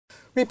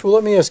Ripu,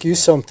 let me ask you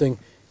something.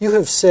 You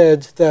have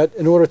said that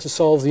in order to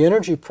solve the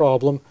energy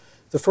problem,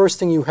 the first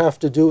thing you have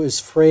to do is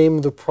frame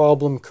the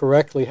problem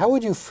correctly. How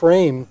would you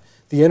frame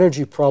the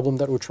energy problem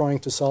that we're trying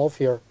to solve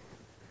here?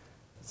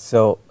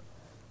 So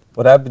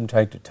what I've been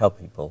trying to tell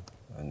people,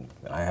 and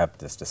I have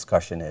this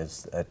discussion,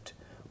 is that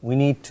we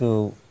need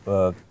to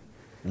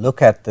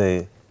look at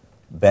the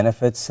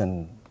benefits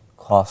and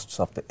costs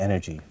of the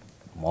energy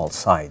from all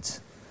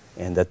sides,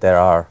 and that there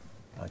are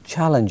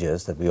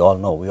challenges that we all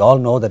know. We all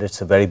know that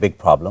it's a very big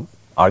problem,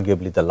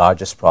 arguably the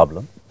largest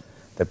problem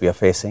that we are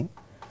facing,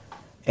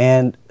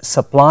 and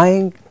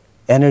supplying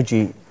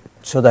energy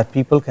so that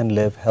people can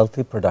live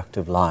healthy,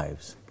 productive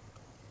lives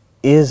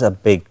is a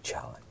big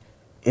challenge.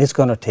 It's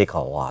going to take a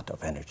lot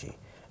of energy,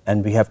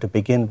 and we have to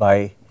begin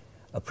by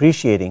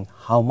appreciating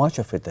how much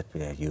of it that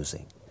we are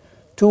using.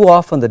 Too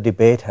often the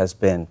debate has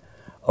been,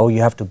 oh,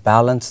 you have to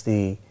balance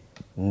the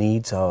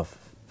needs of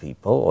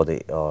people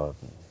or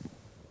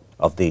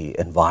of the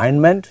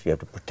environment. You have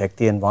to protect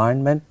the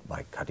environment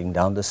by cutting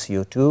down the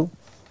CO2.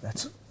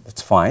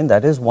 That's fine.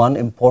 That is one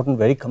important,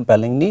 very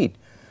compelling need.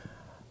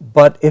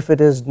 But if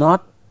it is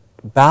not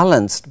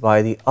balanced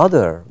by the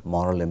other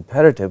moral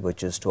imperative,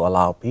 which is to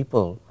allow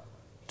people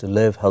to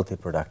live healthy,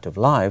 productive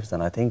lives,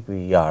 then I think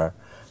we are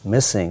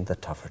missing the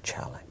tougher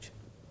challenge.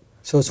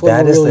 So it's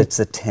it's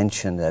the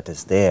tension that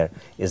is there,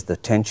 is the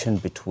tension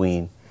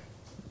between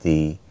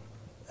the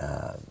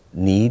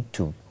need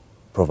to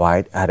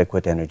provide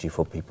adequate energy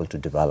for people to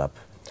develop.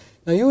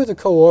 Now, you were the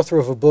co-author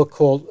of a book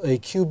called A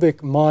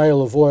Cubic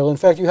Mile of Oil. In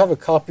fact, you have a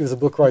copy of the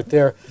book right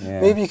there.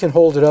 Yeah. Maybe you can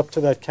hold it up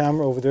to that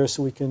camera over there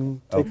so we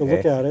can take a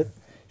look at it.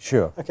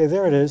 Sure. Okay,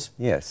 there it is.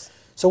 Yes.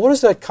 So what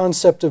is that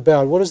concept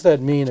about? What does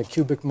that mean, a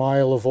cubic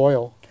mile of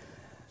oil?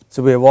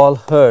 So we have all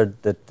heard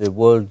that the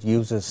world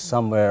uses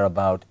somewhere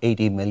about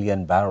 80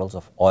 million barrels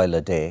of oil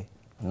a day.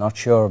 I'm not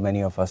sure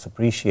many of us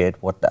appreciate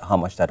how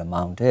much that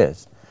amount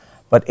is.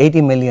 But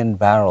 80 million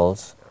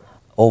barrels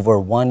over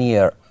 1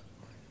 year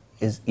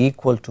is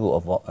equal to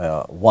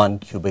 1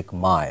 cubic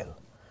mile.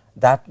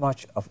 That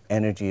much of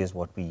energy is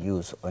what we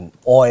use in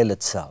oil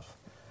itself.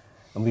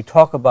 When we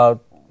talk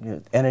about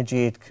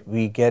energy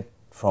we get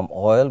from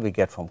oil, we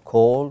get from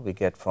coal, we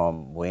get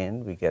from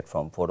wind, we get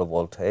from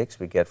photovoltaics,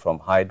 we get from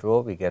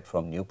hydro, we get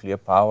from nuclear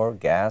power,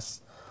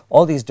 gas,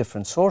 all these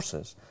different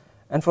sources.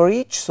 And for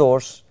each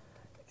source,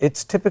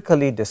 it's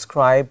typically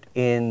described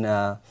in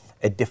a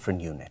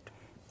different unit.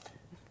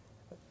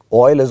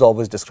 Oil is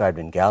always described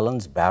in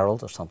gallons,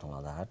 barrels, or something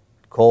like that.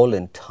 Coal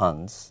in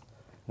tons,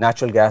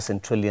 natural gas in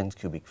trillions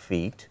cubic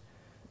feet,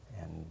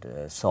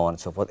 and so on and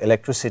so forth.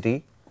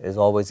 Electricity is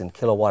always in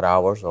kilowatt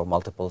hours or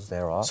multiples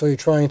thereof. So you're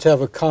trying to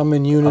have a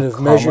common unit of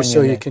measure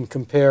so you can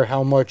compare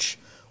how much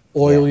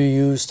oil you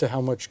use to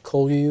how much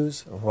coal you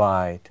use?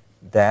 Right.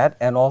 That,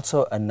 and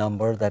also a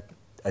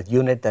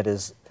unit that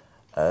is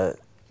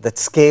that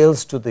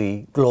scales to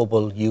the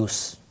global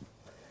use,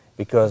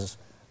 because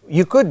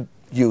you could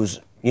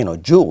use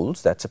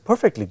joules. That's a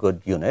perfectly good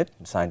unit,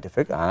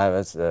 scientific.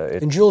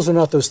 And joules are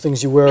not those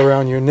things you wear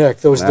around your neck.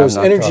 Those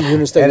energy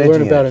units that you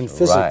learn about in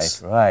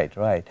physics.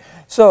 Right.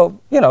 So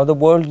the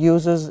world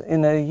uses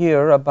in a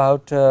year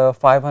about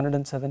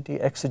 570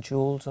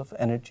 exajoules of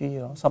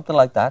energy, something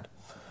like that,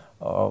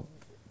 a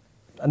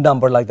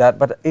number like that.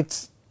 But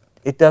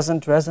it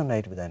doesn't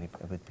resonate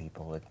with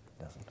people. It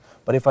doesn't.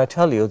 But if I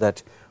tell you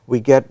that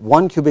we get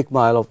 1 cubic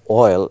mile of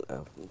oil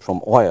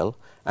from oil,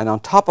 and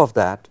on top of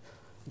that,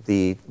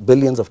 the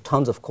billions of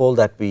tons of coal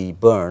that we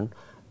burn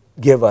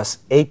give us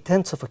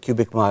 8/10 of a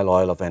cubic mile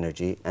oil of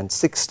energy and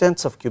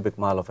 6/10 of cubic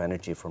mile of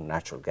energy from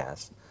natural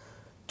gas,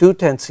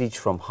 2/10 each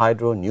from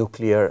hydro,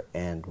 nuclear,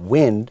 and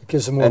wind. It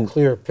gives a more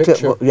clear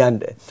picture.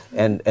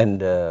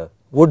 And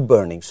wood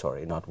burning,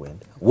 sorry, not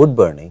wind, wood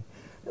burning,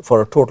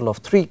 for a total of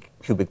 3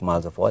 cubic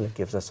miles of oil. It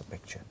gives us a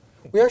picture.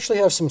 We actually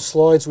have some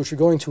slides which are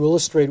going to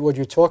illustrate what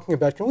you're talking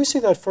about. Can we see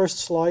that first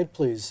slide,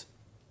 please?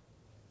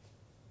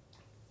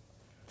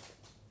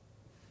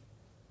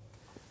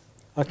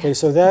 Okay,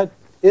 so that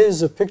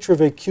is a picture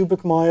of a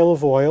cubic mile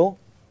of oil.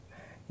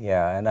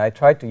 Yeah, and I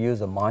tried to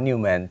use a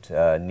monument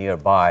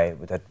nearby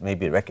that may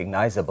be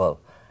recognizable.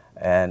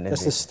 And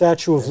that's the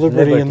Statue of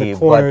Liberty in the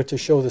corner to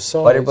show the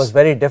size. But it was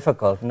very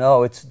difficult.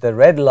 No, it's the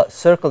red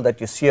circle that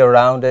you see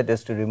around it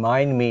is to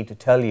remind me to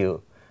tell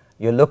you,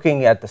 you're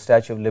looking at the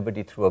Statue of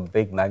Liberty through a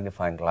big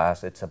magnifying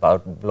glass. It's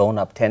about blown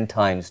up 10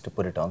 times to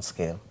put it on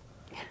scale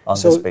on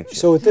this picture.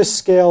 So at this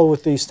scale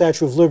with the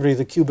Statue of Liberty,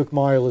 the cubic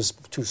mile is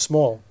too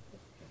small.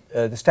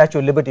 The Statue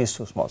of Liberty is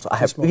too small. So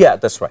yeah,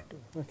 that's right.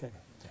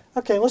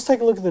 Okay, let's take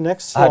a look at the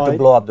next slide. I had to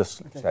blow up the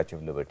Statue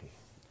of Liberty.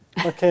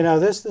 Okay, now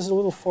this is a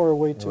little far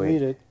away to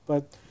read it,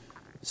 but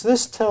so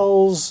this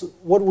tells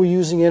what we're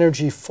using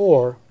energy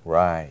for.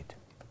 Right.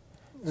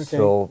 Okay.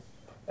 So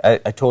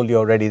I told you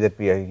already that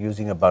we are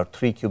using about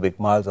 3 cubic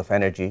miles of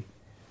energy.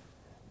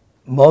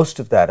 Most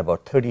of that,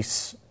 about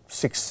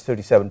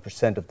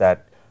 37% of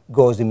that,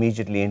 goes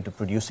immediately into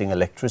producing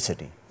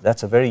electricity.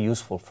 That's a very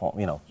useful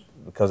form,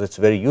 because it's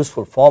a very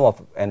useful form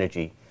of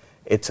energy.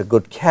 It's a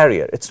good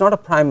carrier. It's not a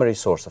primary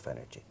source of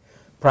energy.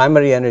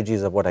 Primary energy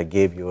is what I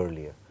gave you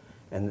earlier.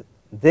 And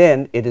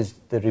then it is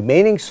the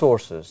remaining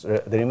sources,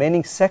 the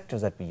remaining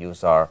sectors that we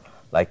use are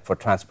like for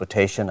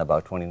transportation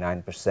about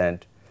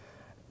 29%,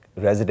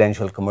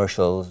 residential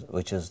commercials,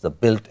 which is the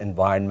built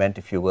environment,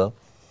 if you will,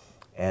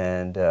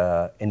 and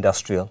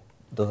industrial.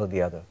 Those are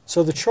the other.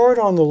 So the chart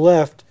on the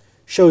left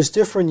shows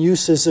different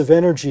uses of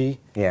energy,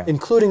 Yeah.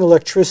 including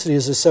electricity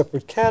as a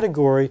separate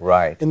category.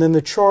 Right. And then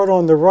the chart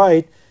on the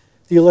right,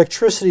 the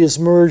electricity is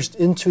merged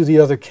into the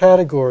other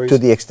categories. To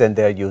the extent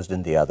they are used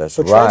in the others.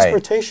 But right.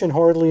 transportation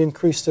hardly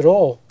increased at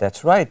all.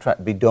 That's right.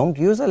 We don't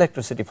use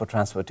electricity for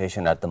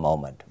transportation at the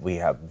moment. We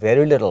have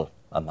very little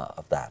amount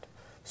of that.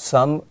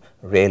 Some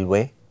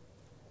railway,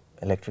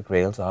 electric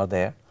rails are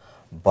there,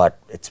 but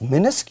it's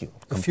minuscule.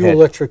 A few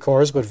electric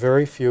cars, but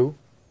very few.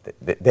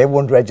 They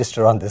won't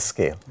register on this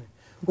scale.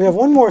 We have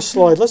one more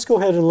slide. Let's go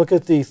ahead and look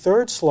at the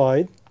third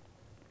slide.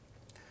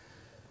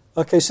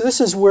 Okay, so this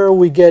is where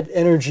we get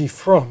energy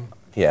from.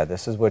 Yeah,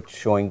 this is what's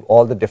showing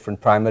all the different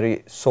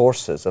primary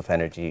sources of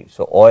energy.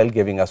 So oil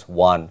giving us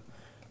 1,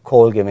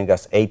 coal giving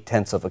us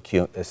 8/10 of a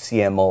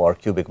CMO or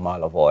cubic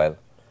mile of oil,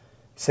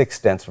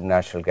 6/10 from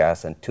natural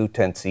gas, and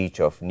 2/10 each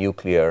of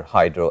nuclear,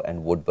 hydro,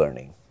 and wood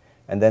burning.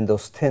 And then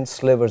those thin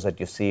slivers that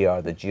you see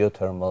are the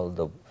geothermal,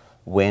 the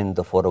wind,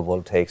 the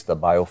photovoltaics, the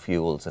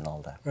biofuels, and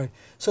all that. Right.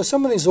 So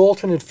some of these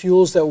alternate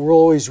fuels that we're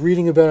always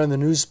reading about in the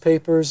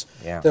newspapers,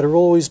 that are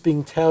always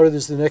being touted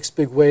as the next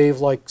big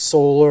wave, like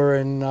solar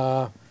and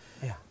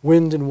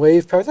wind and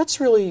wave power, that's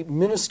really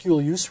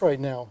minuscule use right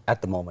now.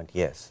 At the moment,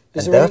 yes.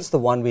 Is And there that's the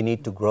one we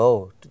need to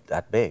grow to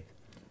that big.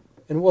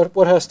 And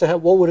what has to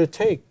have? What would it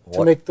take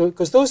to make those?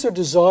 Because those are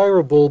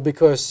desirable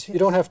because you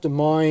don't have to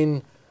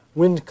mine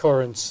wind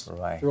currents.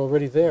 Right. They're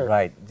already there.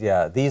 Right.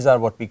 Yeah. These are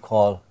what we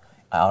call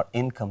our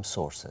income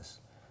sources.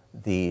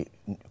 The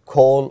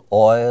coal,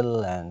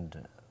 oil,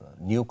 and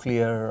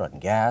nuclear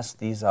and gas.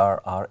 These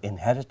are our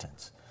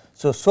inheritance.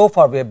 So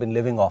far we have been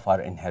living off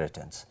our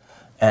inheritance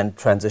and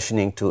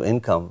transitioning to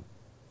income,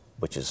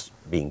 which is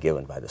being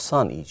given by the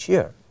sun each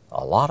year.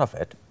 A lot of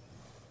it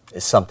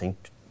is something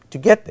to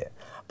get there.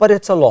 But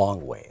it's a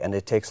long way, and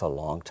it takes a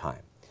long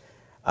time.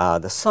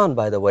 The sun,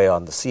 by the way,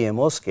 on the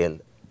CMO scale,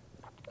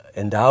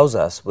 endows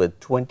us with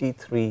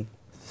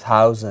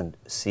 23,000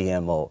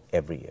 CMO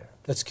every year.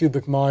 That's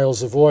cubic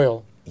miles of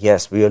oil.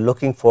 Yes, we are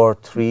looking for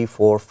 3,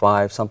 4,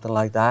 5, something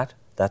like that.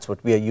 That's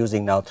what we are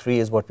using now. 3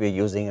 is what we are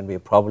using, and we'll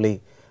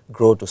probably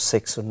grow to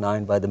 6 or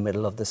 9 by the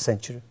middle of the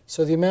century.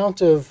 So the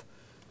amount of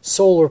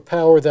solar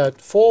power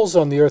that falls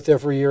on the Earth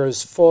every year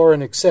is far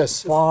in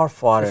excess. Far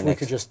if in we excess.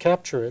 could just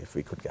capture it. If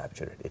we could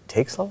capture it. It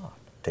takes a lot.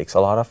 It takes a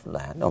lot of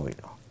land. No, we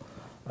don't.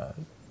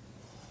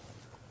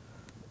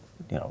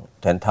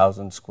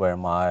 10,000 square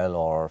mile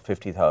or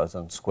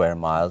 50,000 square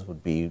miles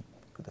would be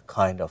the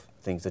kind of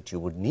things that you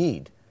would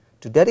need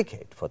to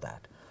dedicate for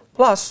that.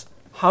 Plus,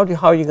 where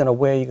are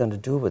you going to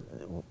do it?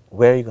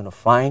 Where are you going to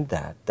find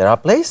that? There are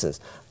places,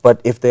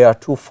 but if they are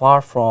too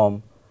far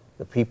from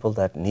the people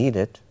that need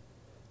it,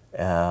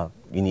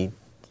 you need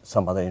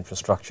some other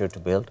infrastructure to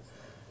build.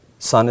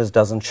 Sun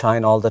doesn't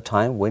shine all the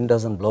time, wind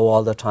doesn't blow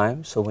all the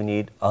time, so we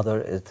need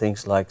other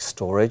things like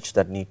storage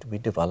that need to be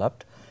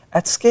developed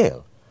at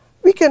scale.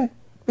 We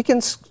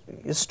can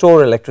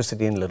store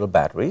electricity in little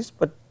batteries,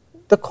 but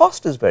the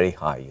cost is very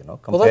high,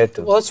 compared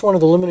to... Well, that's one of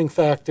the limiting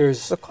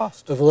factors the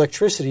cost of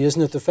electricity,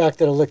 isn't it? The fact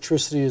that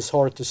electricity is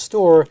hard to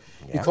store.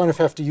 Yeah. You kind of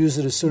have to use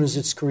it as soon as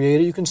it's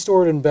created. You can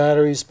store it in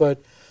batteries, but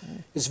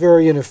it's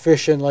very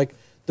inefficient. Like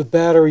the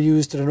battery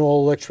used in an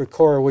all-electric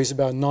car weighs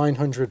about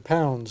 900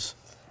 pounds.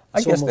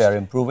 I guess they are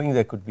improving.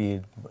 They could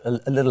be a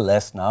little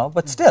less now,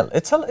 but still,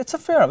 it's a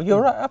fair...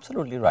 You're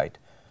absolutely right.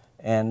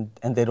 And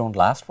they don't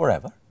last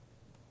forever.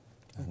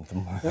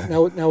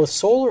 Now with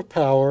solar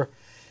power,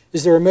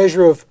 is there a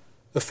measure of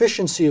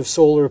efficiency of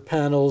solar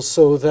panels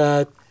so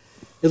that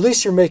at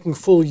least you're making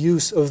full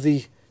use of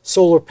the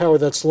solar power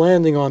that's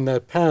landing on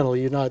that panel?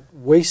 You're not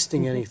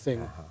wasting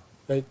anything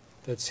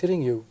that's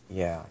hitting you.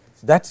 Yeah,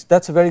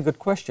 that's a very good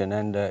question,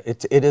 and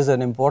it is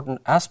an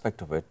important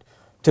aspect of it.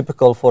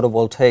 Typical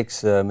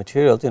photovoltaics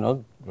materials,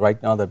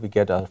 right now that we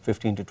get are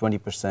 15 to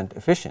 20%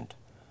 efficient.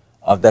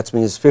 That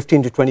means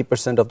 15 to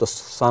 20% of the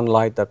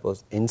sunlight that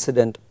was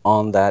incident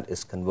on that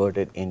is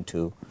converted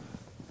into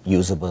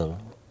usable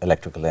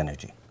electrical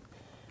energy.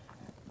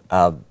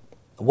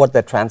 What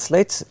that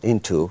translates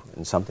into,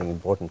 and something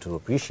important to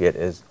appreciate,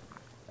 is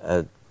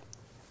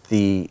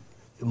the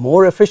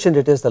more efficient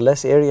it is, the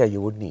less area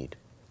you would need.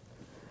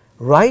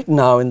 Right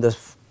now, in the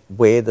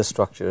way the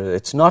structure,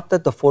 it's not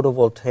that the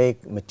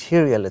photovoltaic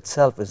material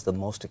itself is the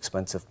most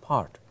expensive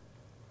part.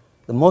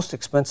 The most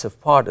expensive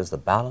part is the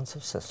balance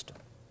of system.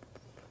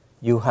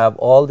 You have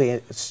all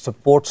the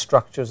support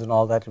structures and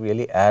all that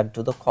really add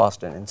to the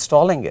cost in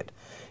installing it.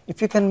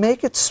 If you can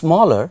make it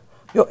smaller,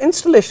 your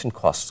installation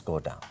costs go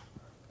down.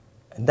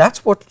 And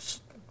that's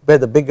where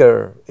the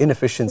bigger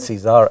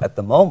inefficiencies are at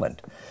the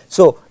moment.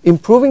 So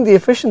improving the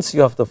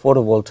efficiency of the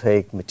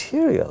photovoltaic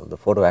material, the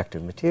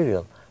photoactive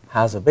material,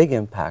 has a big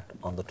impact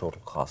on the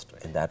total cost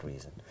in that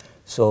reason.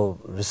 So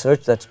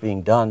research that's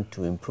being done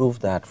to improve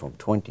that from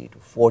 20 to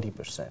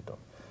 40% or